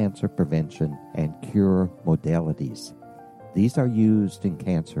holistic cancer prevention and cure modalities. These are used in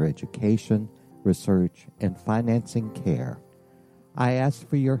cancer education, research, and financing care. I ask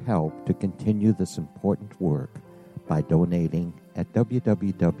for your help to continue this important work by donating at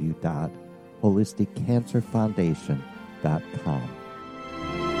www.holisticcancerfoundation.com.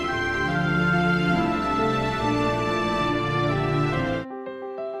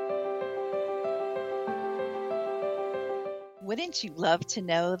 Wouldn't you love to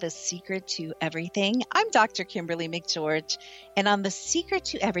know the secret to everything? I'm Dr. Kimberly McGeorge, and on The Secret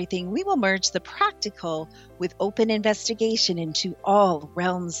to Everything, we will merge the practical with open investigation into all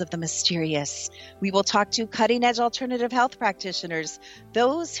realms of the mysterious. We will talk to cutting-edge alternative health practitioners,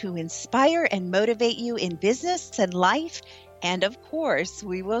 those who inspire and motivate you in business and life, and of course,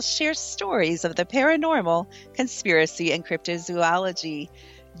 we will share stories of the paranormal, conspiracy, and cryptozoology.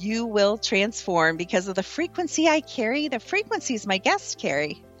 You will transform because of the frequency I carry, the frequencies my guests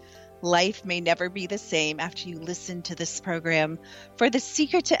carry. Life may never be the same after you listen to this program, for the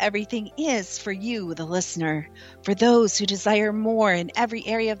secret to everything is for you, the listener, for those who desire more in every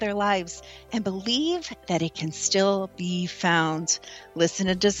area of their lives and believe that it can still be found. Listen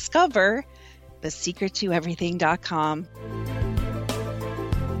and discover thesecrettoeverything.com.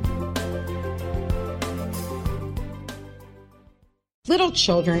 Little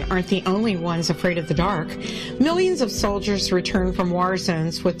children aren't the only ones afraid of the dark. Millions of soldiers return from war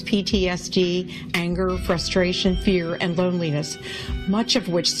zones with PTSD, anger, frustration, fear, and loneliness, much of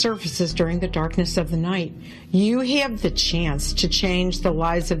which surfaces during the darkness of the night. You have the chance to change the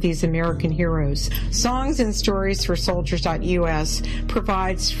lives of these American heroes. Songs and Stories for Soldiers.us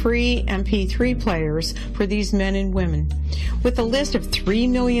provides free MP3 players for these men and women. With a list of 3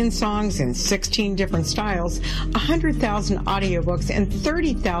 million songs in 16 different styles, 100,000 audiobooks, and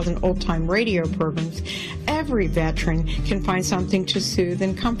 30,000 old-time radio programs, every veteran can find something to soothe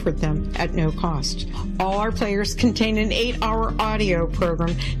and comfort them at no cost. All our players contain an 8-hour audio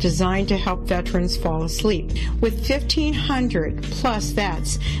program designed to help veterans fall asleep. With 1,500 plus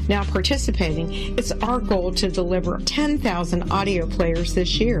vets now participating, it's our goal to deliver 10,000 audio players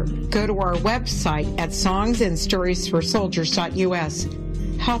this year. Go to our website at songsandstoriesforsoldiers.us.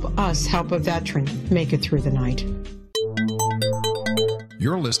 Help us help a veteran make it through the night.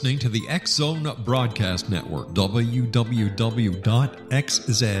 You're listening to the X-Zone Broadcast Network,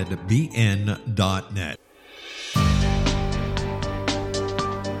 www.xzbn.net.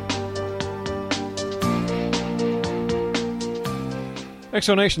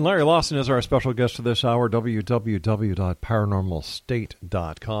 Exonation, Larry Lawson is our special guest for this hour,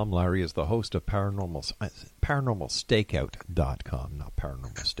 www.paranormalstate.com. Larry is the host of paranormalstakeout.com, not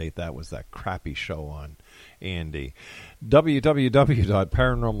Paranormal State. That was that crappy show on Andy.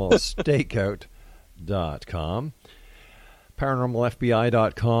 www.paranormalstakeout.com.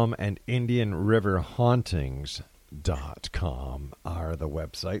 ParanormalFBI.com and IndianRiverHauntings.com are the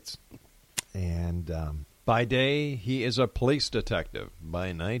websites. And by day, he is a police detective.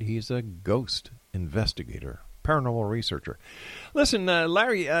 By night, he's a ghost investigator, paranormal researcher. Listen,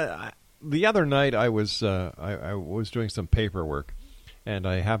 Larry, the other night I was doing some paperwork, and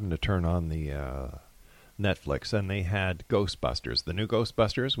I happened to turn on the Netflix, and they had Ghostbusters, the new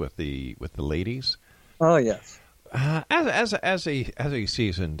Ghostbusters with the ladies. Oh yes. As a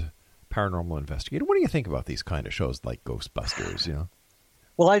seasoned paranormal investigator, what do you think about these kind of shows like Ghostbusters? You know.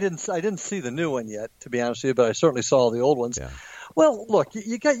 Well, I didn't see the new one yet, to be honest with you, but I certainly saw the old ones. Yeah. Well, look,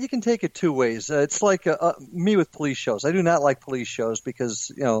 you can take it two ways. It's like me with police shows. I do not like police shows because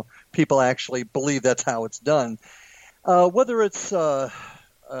people actually believe that's how it's done. Whether it's a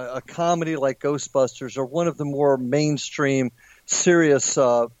comedy like Ghostbusters or one of the more mainstream, serious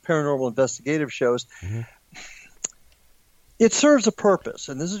paranormal investigative shows. Mm-hmm. It serves a purpose,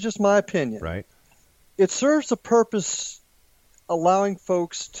 and this is just my opinion. Right. It serves a purpose allowing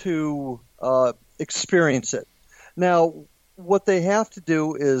folks to experience it. Now, what they have to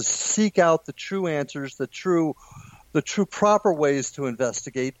do is seek out the true answers, the true proper ways to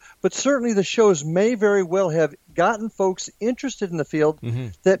investigate. But certainly the shows may very well have gotten folks interested in the field mm-hmm.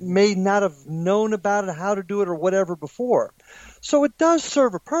 that may not have known about it, how to do it, or whatever before. So it does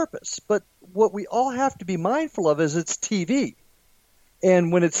serve a purpose. But what we all have to be mindful of is it's TV.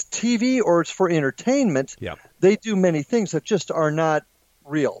 And when it's TV or it's for entertainment, yep. they do many things that just are not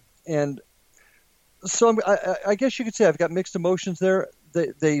real. And so I guess you could say I've got mixed emotions there.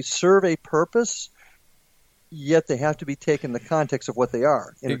 They serve a purpose, yet they have to be taken in the context of what they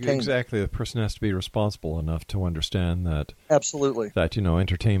are. Exactly. The person has to be responsible enough to understand that. Absolutely. That,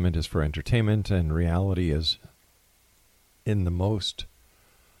 entertainment is for entertainment and reality is, in the most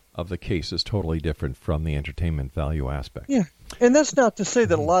of the cases, totally different from the entertainment value aspect. Yeah. And that's not to say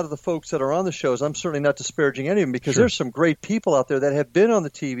that a lot of the folks that are on the shows, I'm certainly not disparaging any of them, because there's some great people out there that have been on the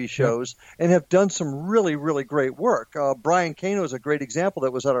TV shows and have done some really, really great work. Brian Kano is a great example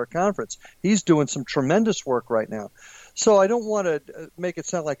that was at our conference. He's doing some tremendous work right now. So I don't want to make it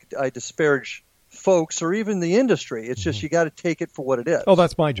sound like I disparage folks or even the industry. It's just you got to take it for what it is. Oh,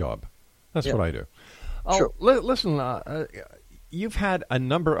 that's my job. That's what I do. Sure. Listen, you've had a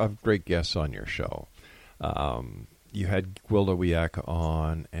number of great guests on your show. You had Gwilda Wiyaka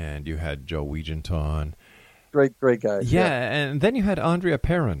on, and you had Joe Wiegent on. Great guys. Yeah, and then you had Andrea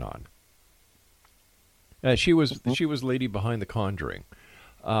Perrin on. She was lady behind The Conjuring.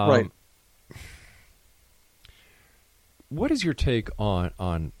 Right. What is your take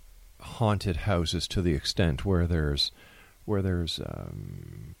on haunted houses to the extent where there's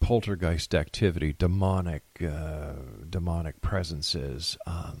poltergeist activity, demonic presences?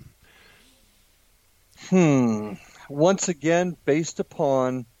 Once again, based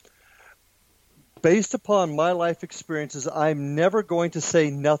upon my life experiences, I'm never going to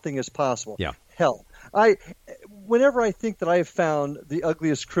say nothing is possible. Yeah. Hell, whenever I think that I have found the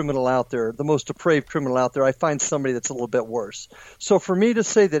ugliest criminal out there, the most depraved criminal out there, I find somebody that's a little bit worse. So for me to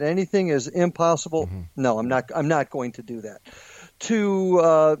say that anything is impossible, no, I'm not going to do that.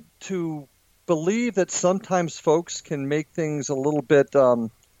 To believe that sometimes folks can make things a little bit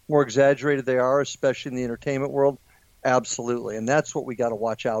more exaggerated they are, especially in the entertainment world, absolutely, and that's what we got to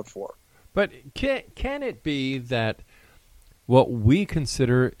watch out for. But can it be that what we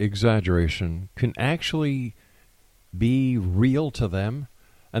consider exaggeration can actually be real to them?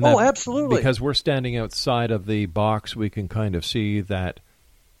 And that absolutely. Because we're standing outside of the box, we can kind of see that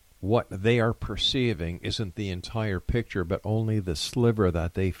what they are perceiving isn't the entire picture, but only the sliver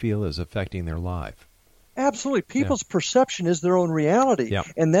that they feel is affecting their life. Absolutely. People's perception is their own reality. Yeah.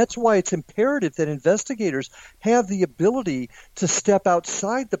 And that's why it's imperative that investigators have the ability to step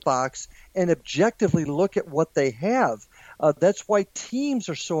outside the box and objectively look at what they have. That's why teams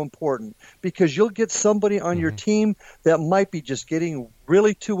are so important, because you'll get somebody on your team that might be just getting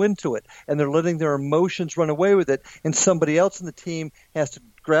really too into it, and they're letting their emotions run away with it, and somebody else in the team has to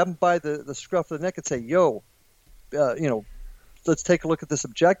grab them by the scruff of the neck and say, yo, let's take a look at this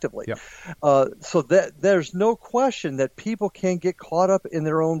objectively. Yep. So that there's no question that people can get caught up in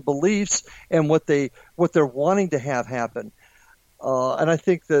their own beliefs and what they're wanting to have happen. And I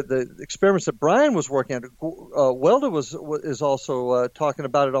think that the experiments that Brian was working on, Welda is also talking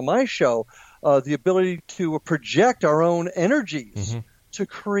about it on my show, the ability to project our own energies to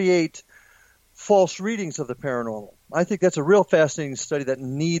create false readings of the paranormal. I think that's a real fascinating study that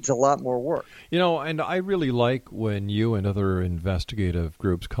needs a lot more work. And I really like when you and other investigative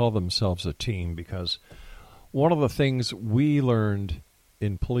groups call themselves a team, because one of the things we learned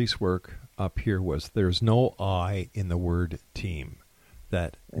in police work up here was there's no I in the word team.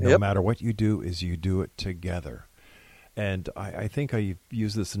 That no matter what you do, is you do it together. And I think I've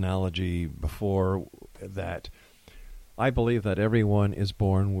used this analogy before, that I believe that everyone is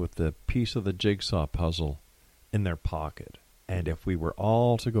born with the piece of the jigsaw puzzle in their pocket. And if we were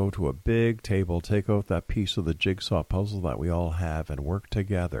all to go to a big table, take out that piece of the jigsaw puzzle that we all have and work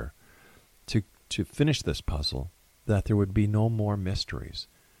together to finish this puzzle, that there would be no more mysteries.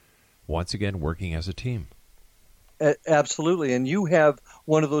 Once again, working as a team. Absolutely. And you have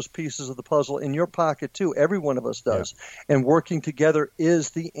one of those pieces of the puzzle in your pocket, too. Every one of us does. Yeah. And working together is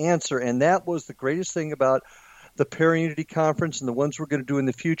the answer. And that was the greatest thing about the Para-Unity Conference and the ones we're going to do in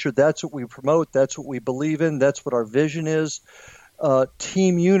the future. That's what we promote. That's what we believe in. That's what our vision is.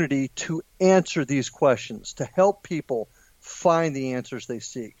 Team unity to answer these questions, to help people find the answers they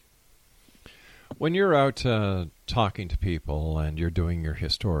seek. When you're out talking to people and you're doing your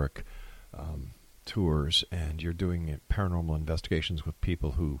historic tours and you're doing paranormal investigations with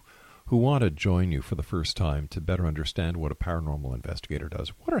people who want to join you for the first time to better understand what a paranormal investigator does,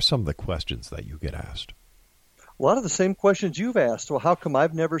 what are some of the questions that you get asked? A lot of the same questions you've asked. Well, how come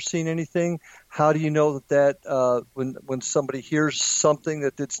I've never seen anything? How do you know that when somebody hears something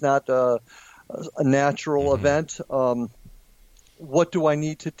that it's not a natural event? What do I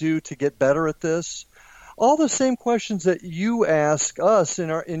need to do to get better at this? All the same questions that you ask us in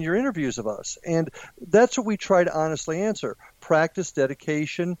your interviews of us. And that's what we try to honestly answer. Practice,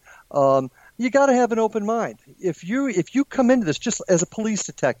 dedication. You got to have an open mind. If you come into this just as a police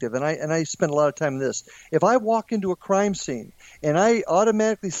detective, and I spend a lot of time in this, if I walk into a crime scene and I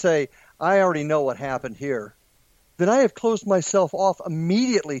automatically say, I already know what happened here, then I have closed myself off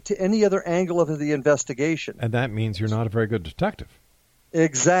immediately to any other angle of the investigation. And that means you're not a very good detective.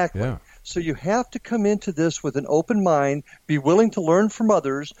 Exactly. Yeah. So you have to come into this with an open mind, be willing to learn from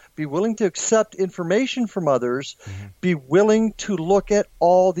others, be willing to accept information from others, be willing to look at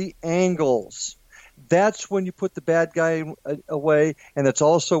all the angles. That's when you put the bad guy away, and that's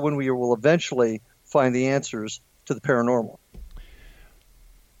also when we will eventually find the answers to the paranormal.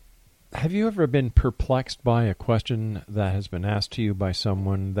 Have you ever been perplexed by a question that has been asked to you by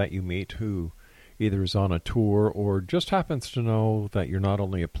someone that you meet who either is on a tour or just happens to know that you're not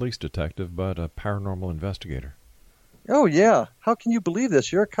only a police detective but a paranormal investigator? Oh, yeah. How can you believe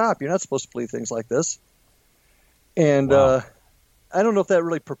this? You're a cop. You're not supposed to believe things like this. And wow. I don't know if that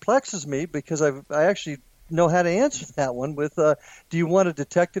really perplexes me, because I actually know how to answer that one with, do you want a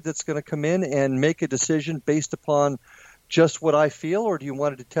detective that's going to come in and make a decision based upon just what I feel, or do you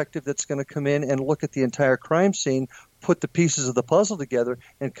want a detective that's going to come in and look at the entire crime scene, put the pieces of the puzzle together,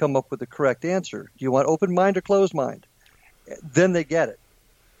 and come up with the correct answer? Do you want open mind or closed mind? Then they get it.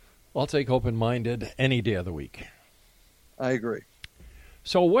 I'll take open-minded any day of the week. I agree.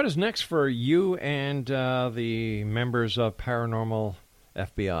 So what is next for you and the members of Paranormal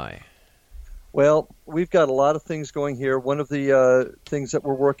FBI? Well, we've got a lot of things going here. One of the things that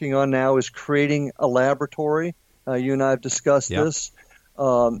we're working on now is creating a laboratory. You and I have discussed this.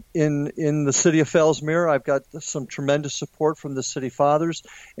 In the city of Fellsmere, I've got some tremendous support from the city fathers,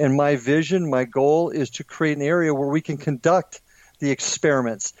 and my vision, my goal is to create an area where we can conduct the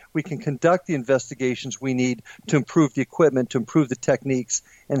experiments, we can conduct the investigations we need to improve the equipment, to improve the techniques,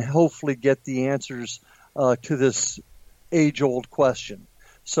 and hopefully get the answers to this age-old question.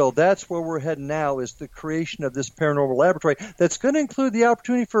 So that's where we're heading now, is the creation of this paranormal laboratory that's going to include the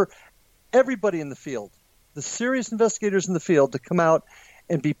opportunity for everybody in the field, the serious investigators in the field, to come out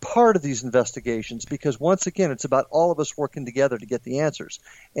and be part of these investigations, because once again, it's about all of us working together to get the answers.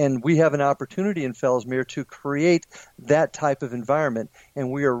 And we have an opportunity in Fellsmere to create that type of environment,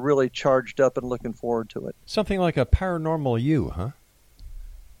 and we are really charged up and looking forward to it. Something like a Paranormal U, huh?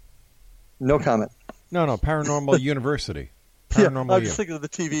 No comment. No, Paranormal University. Paranormal I was just thinking of the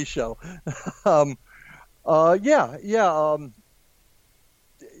TV show.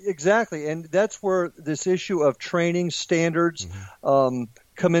 Exactly, and that's where this issue of training standards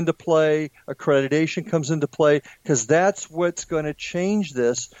come into play, accreditation comes into play, because that's what's going to change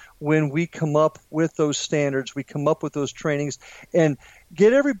this when we come up with those standards, we come up with those trainings, and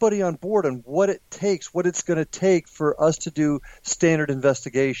get everybody on board on what it takes, what it's going to take for us to do standard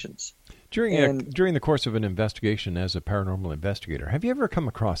investigations. During the course of an investigation as a paranormal investigator, have you ever come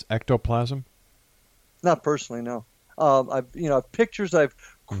across ectoplasm? Not personally, no. Pictures I've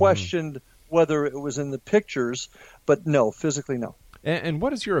questioned whether it was in the pictures, but no, physically no. And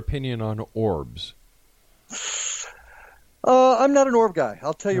what is your opinion on orbs? I'm not an orb guy.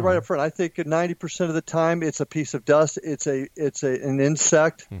 I'll tell you right up front. I think 90% of the time it's a piece of dust. It's an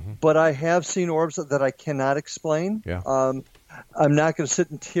insect. But I have seen orbs that I cannot explain. Yeah. I'm not going to sit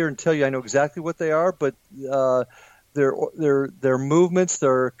here and tell you I know exactly what they are, but their movements,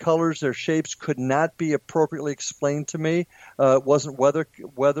 their colors, their shapes could not be appropriately explained to me. It wasn't weather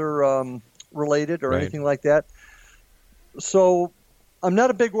related or anything like that. So I'm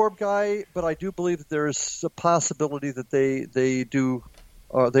not a big orb guy, but I do believe that there is a possibility that they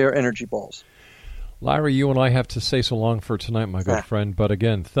are energy balls. Larry, you and I have to say so long for tonight, my good friend. But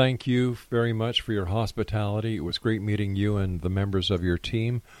again, thank you very much for your hospitality. It was great meeting you and the members of your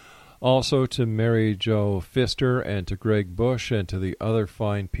team. Also to Mary Jo Pfister and to Greg Bush and to the other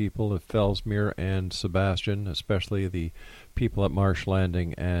fine people at Fellsmere and Sebastian, especially the people at Marsh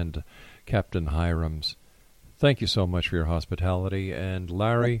Landing and Captain Hiram's. Thank you so much for your hospitality. And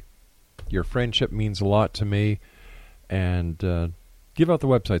Larry, your friendship means a lot to me. And give out the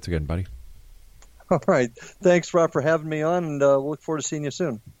websites again, buddy. All right. Thanks, Rob, for having me on, and we'll look forward to seeing you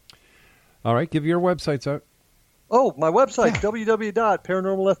soon. All right. Give your websites out. Oh, my website,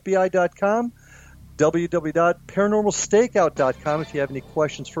 www.paranormalfbi.com, www.paranormalstakeout.com if you have any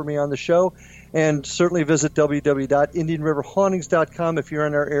questions for me on the show, and certainly visit www.indianriverhauntings.com if you're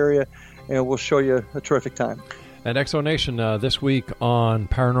in our area, and we'll show you a terrific time. And Exonation, this week on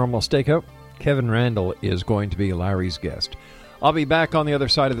Paranormal Stakeout, Kevin Randall is going to be Larry's guest. I'll be back on the other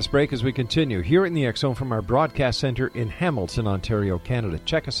side of this break as we continue here in the X-Zone from our broadcast center in Hamilton, Ontario, Canada.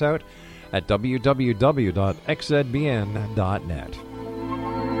 Check us out at www.xzbn.net.